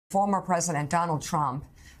Former President Donald Trump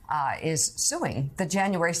is suing the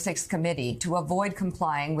January 6th committee to avoid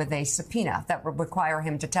complying with a subpoena that would require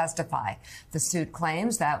him to testify. The suit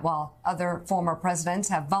claims that while other former presidents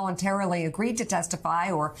have voluntarily agreed to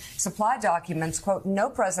testify or supply documents, quote, no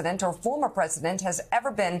president or former president has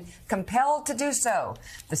ever been compelled to do so.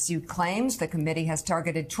 The suit claims the committee has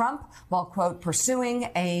targeted Trump while, quote, pursuing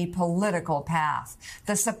a political path.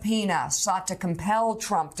 The subpoena sought to compel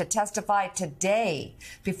Trump to testify today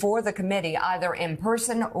before the committee, either in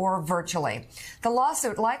person or virtually. The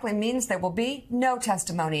lawsuit likely means there will be no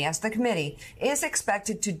testimony, as the committee is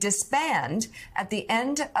expected to disband at the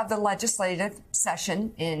end of the legislative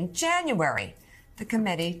session in January. The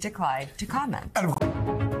committee declined to comment.